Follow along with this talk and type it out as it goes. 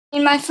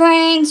And my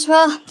friends,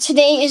 well,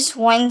 today is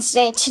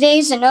Wednesday.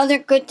 Today's another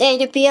good day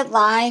to be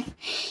alive.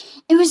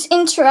 It was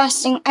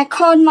interesting. I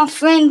called my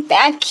friend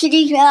Bad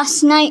Kitty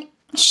last night.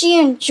 She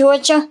in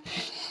Georgia.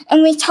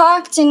 And we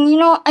talked, and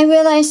I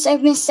realized I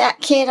miss that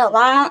kid a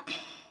lot.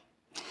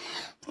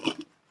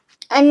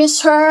 I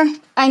miss her.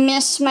 I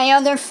miss my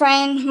other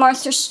friend,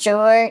 Martha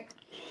Stewart.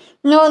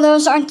 No,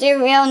 those aren't their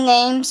real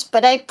names,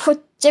 but I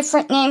put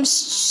different names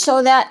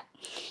so that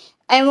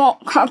I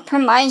won't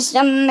compromise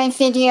them in my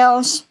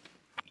videos.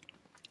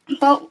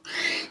 But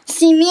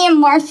see, me and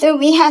Martha,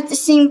 we had the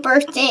same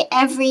birthday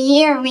every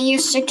year. We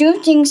used to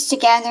do things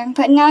together,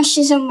 but now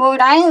she's in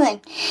Rhode Island.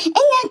 Ain't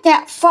not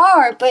that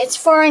far, but it's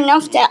far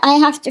enough that I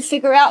have to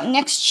figure out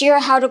next year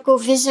how to go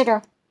visit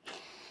her.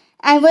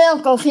 I will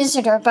go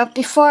visit her, but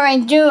before I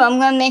do, I'm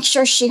going to make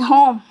sure she's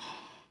home.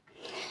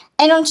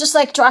 I don't just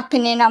like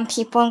dropping in on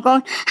people and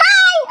going,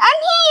 "Hi,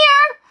 I'm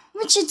here.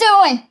 What you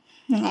doing?"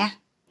 Nah.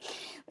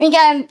 We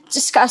got to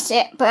discuss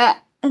it, but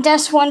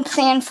that's one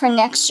plan for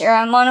next year.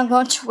 I want to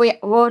go to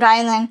Rhode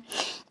Island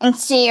and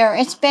see her.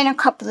 It's been a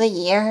couple of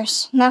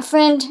years. My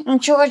friend in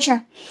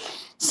Georgia,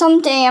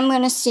 someday I'm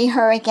going to see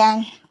her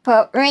again.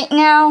 But right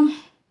now,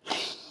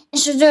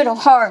 it's a little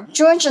hard.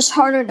 Georgia's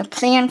harder to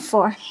plan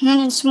for,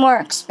 and it's more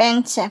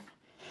expensive.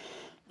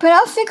 But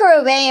I'll figure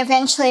a way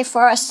eventually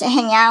for us to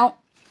hang out.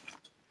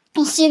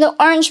 You see, the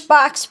orange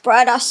box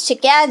brought us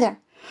together,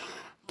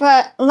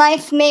 but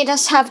life made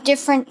us have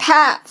different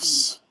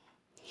paths.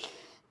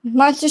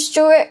 Martha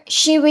Stewart,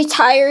 she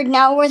retired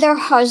now with her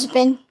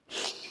husband,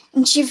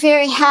 and she's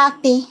very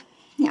happy.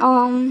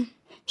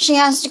 She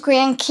has the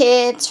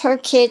grandkids, her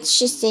kids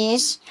she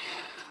sees.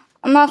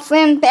 My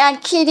friend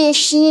Bad Kitty,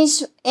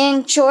 she's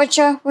in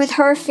Georgia with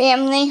her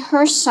family,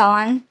 her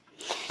son.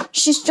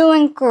 She's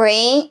doing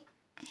great.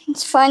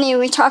 It's funny,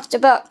 we talked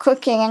about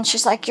cooking, and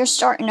she's like, "You're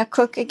starting to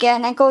cook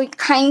again." I go,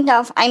 "Kind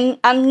of. I'm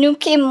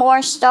nuking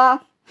more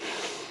stuff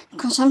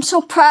because I'm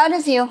so proud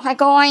of you." I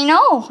go, "I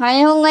know.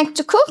 I don't like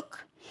to cook."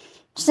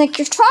 She's like,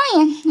 "You're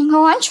trying." I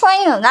go, "I'm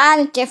trying a lot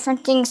of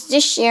different things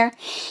this year,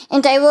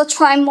 and I will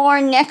try more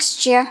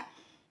next year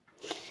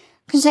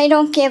because I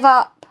don't give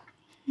up."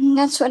 And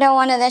that's what I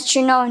want to let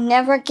you know.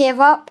 Never give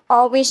up.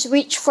 Always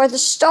reach for the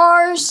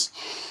stars.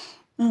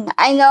 And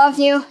I love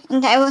you,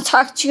 and I will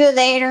talk to you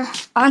later.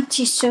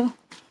 Auntie Sue.